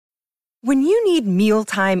When you need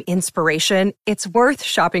mealtime inspiration, it's worth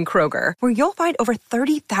shopping Kroger, where you'll find over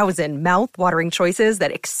 30,000 mouth-watering choices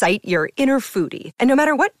that excite your inner foodie. And no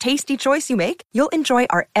matter what tasty choice you make, you'll enjoy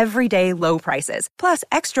our everyday low prices, plus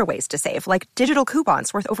extra ways to save, like digital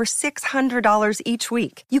coupons worth over $600 each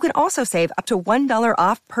week. You can also save up to $1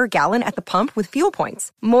 off per gallon at the pump with fuel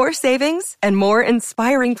points. More savings and more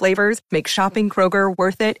inspiring flavors make shopping Kroger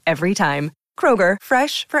worth it every time. Kroger,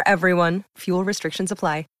 fresh for everyone. Fuel restrictions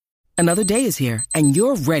apply. Another day is here, and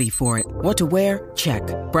you're ready for it. What to wear? Check.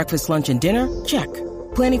 Breakfast, lunch, and dinner? Check.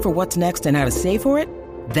 Planning for what's next and how to save for it?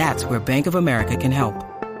 That's where Bank of America can help.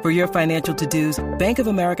 For your financial to-dos, Bank of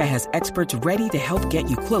America has experts ready to help get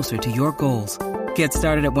you closer to your goals. Get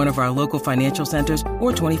started at one of our local financial centers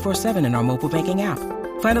or 24/7 in our mobile banking app.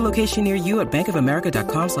 Find a location near you at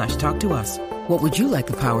bankofamerica.com/talktous. What would you like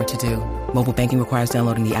the power to do? Mobile banking requires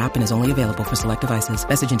downloading the app and is only available for select devices.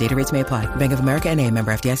 Message and data rates may apply. Bank of America N.A.,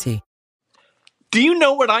 member FDIC. Do you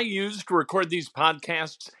know what I use to record these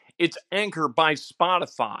podcasts? It's Anchor by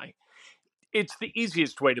Spotify. It's the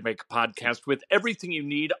easiest way to make a podcast with everything you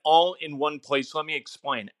need all in one place. Let me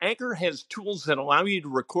explain. Anchor has tools that allow you to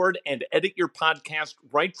record and edit your podcast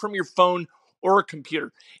right from your phone or a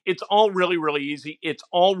computer. It's all really, really easy. It's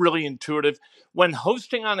all really intuitive. When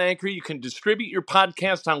hosting on Anchor, you can distribute your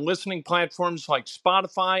podcast on listening platforms like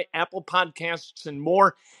Spotify, Apple Podcasts, and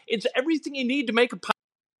more. It's everything you need to make a podcast.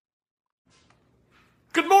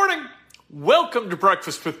 Good morning. Welcome to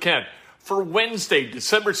Breakfast with Ken for Wednesday,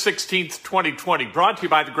 December 16th, 2020. Brought to you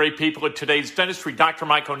by the great people at Today's Dentistry. Dr.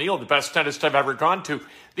 Mike O'Neill, the best dentist I've ever gone to.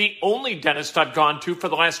 The only dentist I've gone to for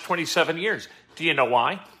the last 27 years. Do you know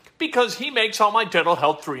why? Because he makes all my dental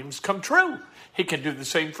health dreams come true. He can do the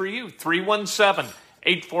same for you.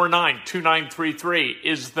 317-849-2933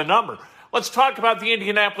 is the number. Let's talk about the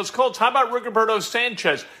Indianapolis Colts. How about Rigoberto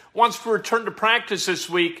Sanchez? Wants to return to practice this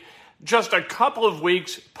week. Just a couple of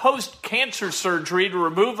weeks post-cancer surgery to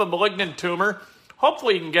remove a malignant tumor.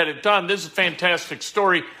 Hopefully he can get it done. This is a fantastic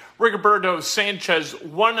story. Rigoberto Sanchez,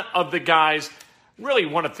 one of the guys, really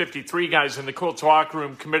one of 53 guys in the Colts locker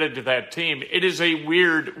room committed to that team. It is a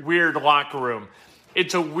weird, weird locker room.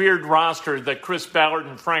 It's a weird roster that Chris Ballard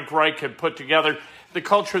and Frank Reich have put together. The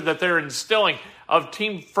culture that they're instilling of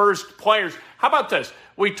team-first players. How about this?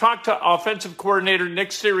 We talked to offensive coordinator Nick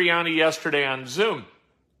Sirianni yesterday on Zoom.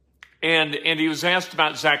 And he was asked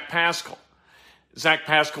about Zach Pascal. Zach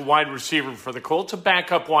Pascal, wide receiver for the Colts, a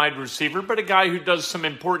backup wide receiver, but a guy who does some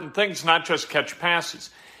important things, not just catch passes.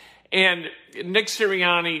 And Nick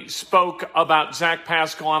Sirianni spoke about Zach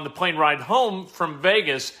Pascal on the plane ride home from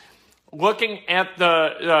Vegas, looking at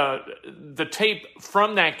the tape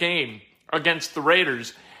from that game against the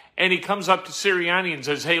Raiders. And he comes up to Sirianni and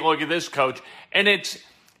says, "Hey, look at this, coach." And it's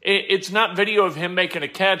not video of him making a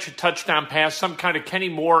catch, a touchdown pass, some kind of Kenny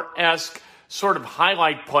Moore-esque sort of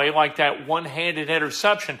highlight play like that one-handed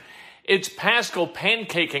interception. It's Pascal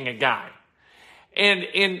pancaking a guy.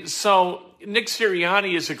 And so Nick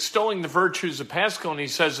Sirianni is extolling the virtues of Pascal, and he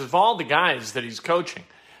says of all the guys that he's coaching,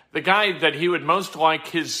 the guy that he would most like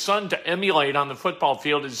his son to emulate on the football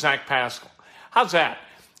field is Zach Pascal. How's that?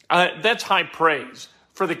 That's high praise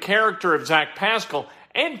for the character of Zach Pascal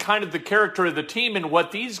and kind of the character of the team and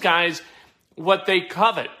what these guys, what they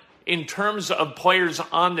covet in terms of players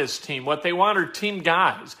on this team. What they want are team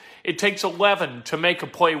guys. It takes 11 to make a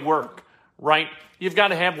play work, right? You've got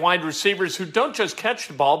to have wide receivers who don't just catch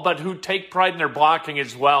the ball, but who take pride in their blocking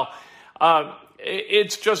as well.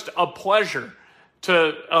 It's just a pleasure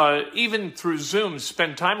to, even through Zoom,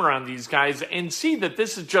 spend time around these guys and see that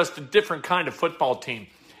this is just a different kind of football team.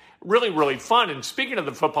 Really, really fun. And speaking of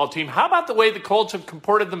the football team, how about the way the Colts have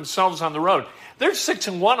comported themselves on the road? They're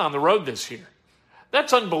 6-1 on the road this year.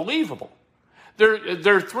 That's unbelievable. They're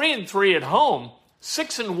 3-3 at home,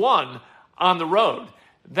 6-1 on the road.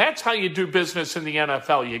 That's how you do business in the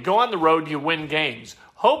NFL. You go on the road, you win games.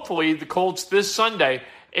 Hopefully, the Colts this Sunday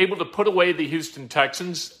able to put away the Houston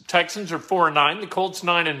Texans. Texans are 4-9. The Colts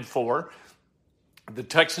 9-4. The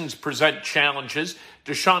Texans present challenges.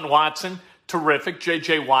 Deshaun Watson, terrific.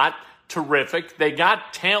 J.J. Watt, terrific. They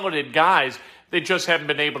got talented guys. They just haven't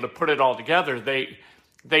been able to put it all together. They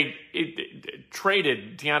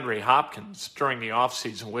traded DeAndre Hopkins during the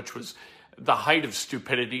offseason, which was the height of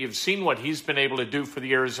stupidity. You've seen what he's been able to do for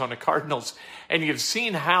the Arizona Cardinals, and you've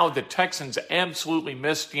seen how the Texans absolutely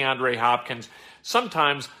miss DeAndre Hopkins.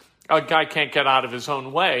 Sometimes a guy can't get out of his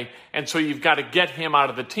own way, and so you've got to get him out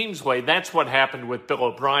of the team's way. That's what happened with Bill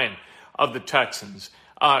O'Brien of the Texans.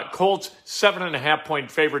 Colts, 7.5-point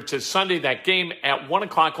favorites this Sunday. That game at 1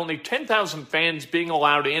 o'clock. Only 10,000 fans being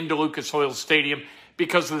allowed into Lucas Oil Stadium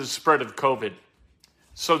because of the spread of COVID.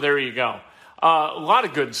 So there you go. A lot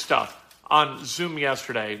of good stuff on Zoom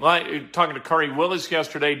yesterday, talking to Khari Willis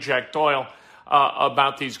yesterday, Jack Doyle,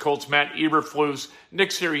 about these Colts, Matt Eberflus,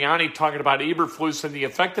 Nick Sirianni talking about Eberflus and the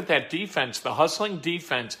effect that defense, the hustling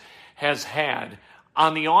defense, has had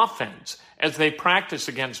on the offense as they practice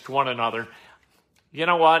against one another. You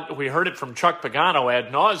know what? We heard it from Chuck Pagano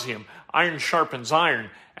ad nauseum. Iron sharpens iron.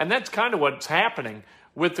 And that's kind of what's happening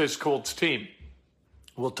with this Colts team.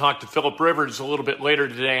 We'll talk to Philip Rivers a little bit later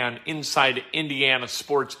today on Inside Indiana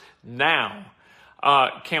Sports Now.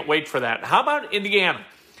 Can't wait for that. How about Indiana?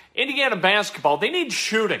 Indiana basketball, they need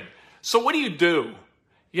shooting. So what do?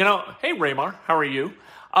 Hey, Raymar, how are you?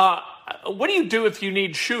 What do you do if you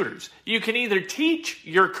need shooters? You can either teach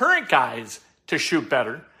your current guys to shoot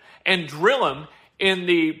better and drill them in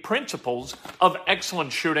the principles of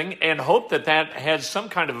excellent shooting and hope that has some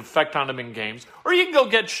kind of effect on them in games, or you can go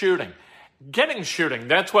get shooting. Getting shooting,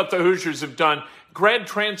 that's what the Hoosiers have done. Grad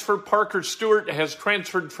transfer Parker Stewart has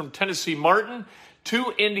transferred from Tennessee Martin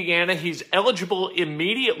to Indiana. He's eligible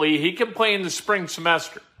immediately. He can play in the spring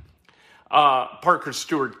semester. Parker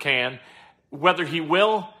Stewart can. Whether he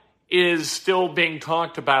will is still being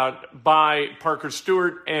talked about by Parker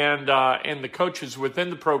Stewart and the coaches within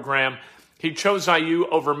the program. He chose IU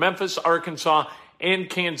over Memphis, Arkansas, and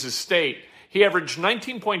Kansas State. He averaged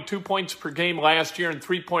 19.2 points per game last year and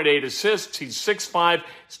 3.8 assists. He's 6'5".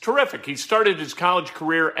 He's terrific. He started his college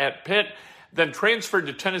career at Pitt, then transferred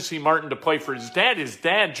to Tennessee Martin to play for his dad. His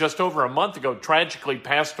dad, just over a month ago, tragically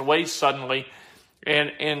passed away suddenly,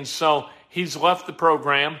 and so he's left the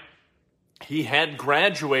program. He had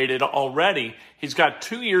graduated already. He's got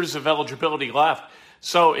 2 years of eligibility left,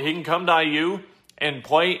 so he can come to IU and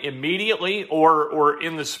play immediately or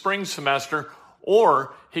in the spring semester,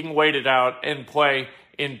 or he can wait it out and play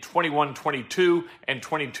in 21-22 and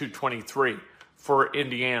 22-23 for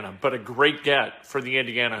Indiana. But a great get for the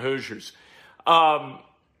Indiana Hoosiers.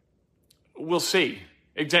 We'll see.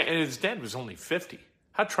 And his dad was only 50.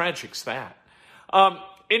 How tragic's that?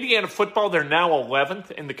 Indiana football, they're now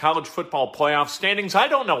 11th in the college football playoff standings. I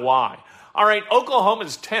don't know why. All right,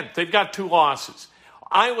 Oklahoma's 10th. They've got 2 losses.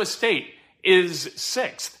 Iowa State is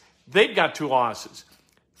 6th. They've got 2 losses.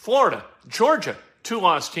 Florida, Georgia,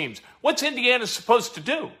 2-loss teams. What's Indiana supposed to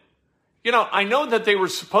do? I know that they were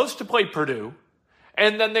supposed to play Purdue,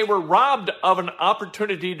 and then they were robbed of an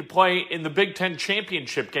opportunity to play in the Big Ten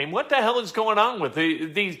championship game. What the hell is going on with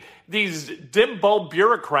these dim-bulb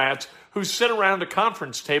bureaucrats who sit around a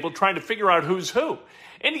conference table trying to figure out who's who?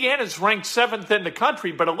 Indiana's ranked 7th in the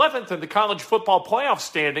country, but 11th in the college football playoff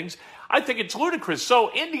standings. I think it's ludicrous.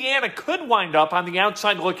 So Indiana could wind up on the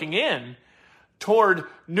outside looking in toward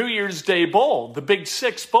New Year's Day Bowl, the Big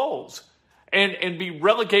Six bowls, and be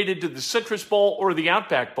relegated to the Citrus Bowl or the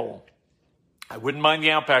Outback Bowl. I wouldn't mind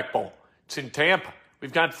the Outback Bowl. It's in Tampa.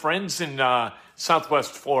 We've got friends in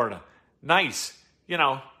Southwest Florida. Nice.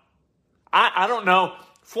 I don't know.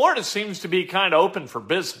 Florida seems to be kind of open for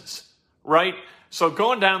business, right? So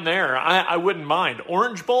going down there, I wouldn't mind.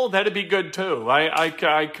 Orange Bowl, that'd be good too. I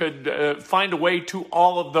could find a way to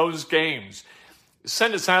all of those games.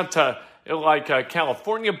 Send us out to like a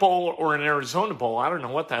California Bowl or an Arizona Bowl. I don't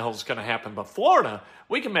know what the hell's going to happen. But Florida,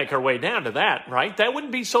 we can make our way down to that, right? That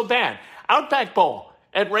wouldn't be so bad. Outback Bowl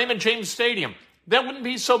at Raymond James Stadium, that wouldn't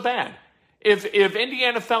be so bad. If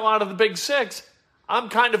Indiana fell out of the Big Six, I'm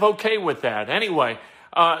kind of okay with that. Anyway,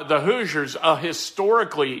 the Hoosiers, a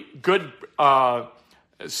historically good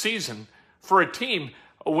season for a team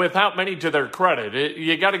without many to their credit.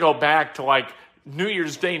 You got to go back to like New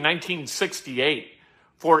Year's Day 1968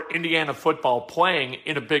 for Indiana football playing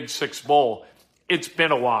in a Big Six Bowl. It's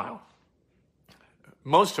been a while.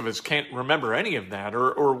 Most of us can't remember any of that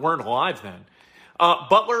or weren't alive then.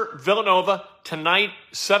 Butler, Villanova, tonight,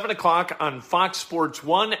 7 o'clock on Fox Sports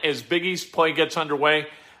 1 as Big East play gets underway.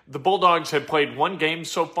 The Bulldogs have played 1 game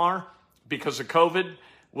so far because of COVID.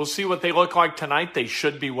 We'll see what they look like tonight. They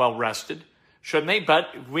should be well rested, shouldn't they?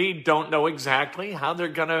 But we don't know exactly how they're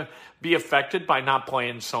going to be affected by not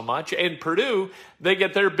playing so much. And Purdue, they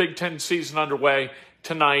get their Big Ten season underway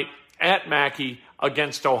tonight at Mackey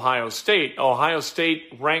against Ohio State. Ohio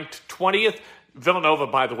State ranked 20th. Villanova,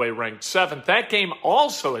 by the way, ranked 7th. That game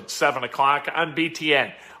also at 7 o'clock on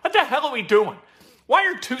BTN. What the hell are we doing? Why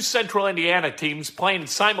are 2 Central Indiana teams playing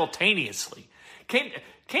simultaneously?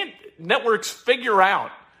 Can't networks figure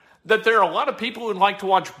out that there are a lot of people who'd like to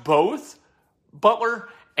watch both Butler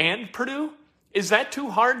and Purdue? Is that too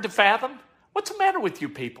hard to fathom? What's the matter with you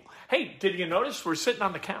people? Hey, did you notice we're sitting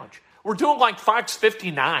on the couch? We're doing like Fox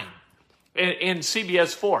 59 and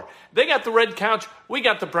CBS 4. They got the red couch. We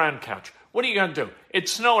got the brown couch. What are you going to do?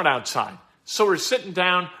 It's snowing outside. So we're sitting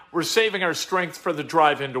down. We're saving our strength for the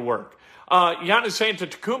drive into work. Giannis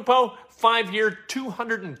Antetokounmpo, 5-year,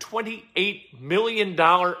 $228 million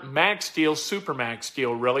max deal, supermax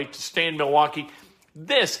deal, really, to stay in Milwaukee.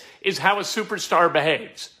 This is how a superstar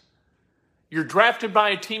behaves. You're drafted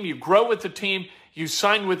by a team, you grow with the team, you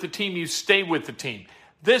sign with the team, you stay with the team.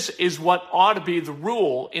 This is what ought to be the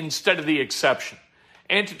rule instead of the exception.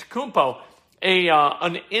 Antetokounmpo,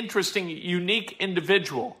 an interesting, unique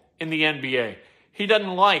individual in the NBA. He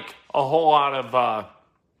doesn't like a whole lot of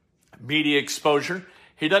media exposure.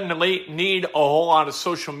 He doesn't need a whole lot of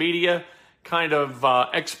social media kind of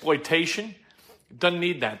exploitation. Doesn't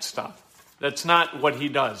need that stuff. That's not what he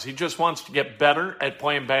does. He just wants to get better at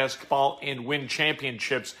playing basketball and win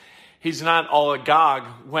championships. He's not all agog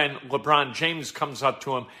when LeBron James comes up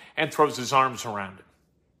to him and throws his arms around him.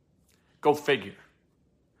 Go figure.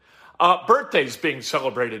 Birthdays being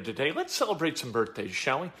celebrated today. Let's celebrate some birthdays,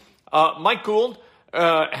 shall we? Mike Gould,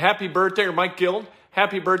 happy birthday, or Mike Guild,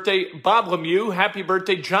 happy birthday. Bob Lemieux, happy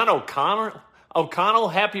birthday. John O'Connell,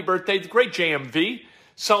 happy birthday. The great JMV,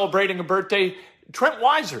 celebrating a birthday. Trent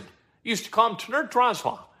Wiseard, used to call him Tnert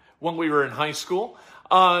Droswa when we were in high school.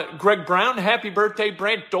 Greg Brown, happy birthday.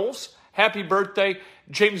 Brant Doles, happy birthday.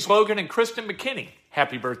 James Logan and Kristen McKinney,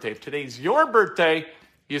 happy birthday. If today's your birthday,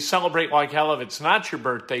 you celebrate like hell. If it's not your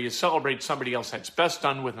birthday, you celebrate somebody else. That's best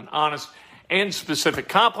done with an honest and specific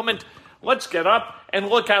compliment. Let's get up and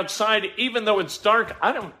look outside. Even though it's dark,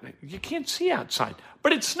 you can't see outside,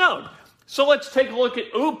 but it snowed. So let's take a look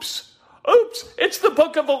at Oops, it's the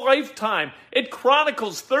book of a lifetime. It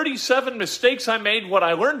chronicles 37 mistakes I made, what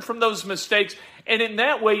I learned from those mistakes, and in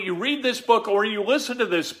that way you read this book or you listen to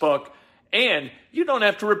this book, and you don't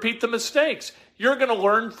have to repeat the mistakes. You're going to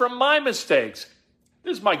learn from my mistakes.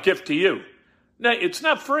 This is my gift to you. Now, it's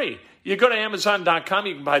not free. You go to Amazon.com,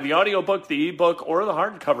 you can buy the audiobook, the ebook, or the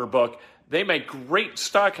hardcover book. They make great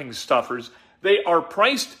stocking stuffers. They are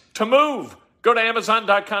priced to move. Go to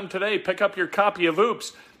Amazon.com today. Pick up your copy of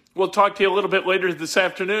Oops. We'll talk to you a little bit later this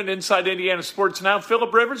afternoon. Inside Indiana Sports Now,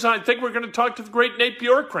 Phillip Rivers. I think we're going to talk to the great Nate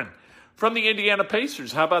Bjorkgren from the Indiana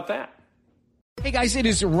Pacers. How about that? Hey, guys, it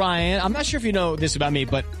is Ryan. I'm not sure if you know this about me,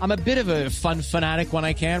 but I'm a bit of a fun fanatic when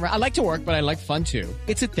I can. I like to work, but I like fun, too.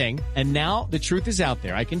 It's a thing. And now the truth is out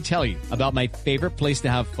there. I can tell you about my favorite place to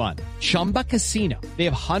have fun. Chumba Casino. They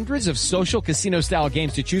have hundreds of social casino-style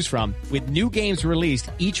games to choose from with new games released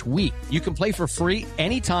each week. You can play for free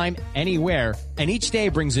anytime, anywhere, and each day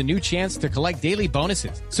brings a new chance to collect daily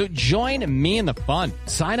bonuses. So join me in the fun.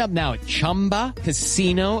 Sign up now at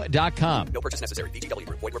ChumbaCasino.com. No purchase necessary. VGW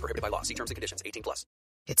Group. Void where prohibited by law. See terms and conditions. 18+.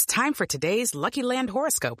 It's time for today's Lucky Land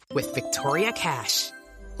horoscope with Victoria Cash.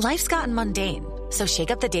 Life's gotten mundane, so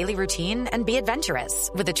shake up the daily routine and be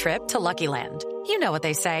adventurous with a trip to Lucky Land. You know what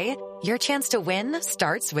they say. Your chance to win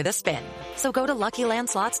starts with a spin. So go to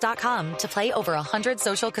LuckyLandSlots.com to play over 100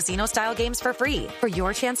 social casino-style games for free for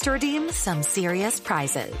your chance to redeem some serious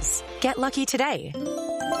prizes. Get lucky today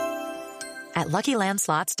at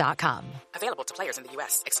LuckyLandSlots.com. Available to players in the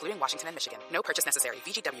U.S., excluding Washington and Michigan. No purchase necessary.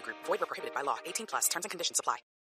 VGW Group. Void where prohibited by law. 18+. Terms and conditions apply.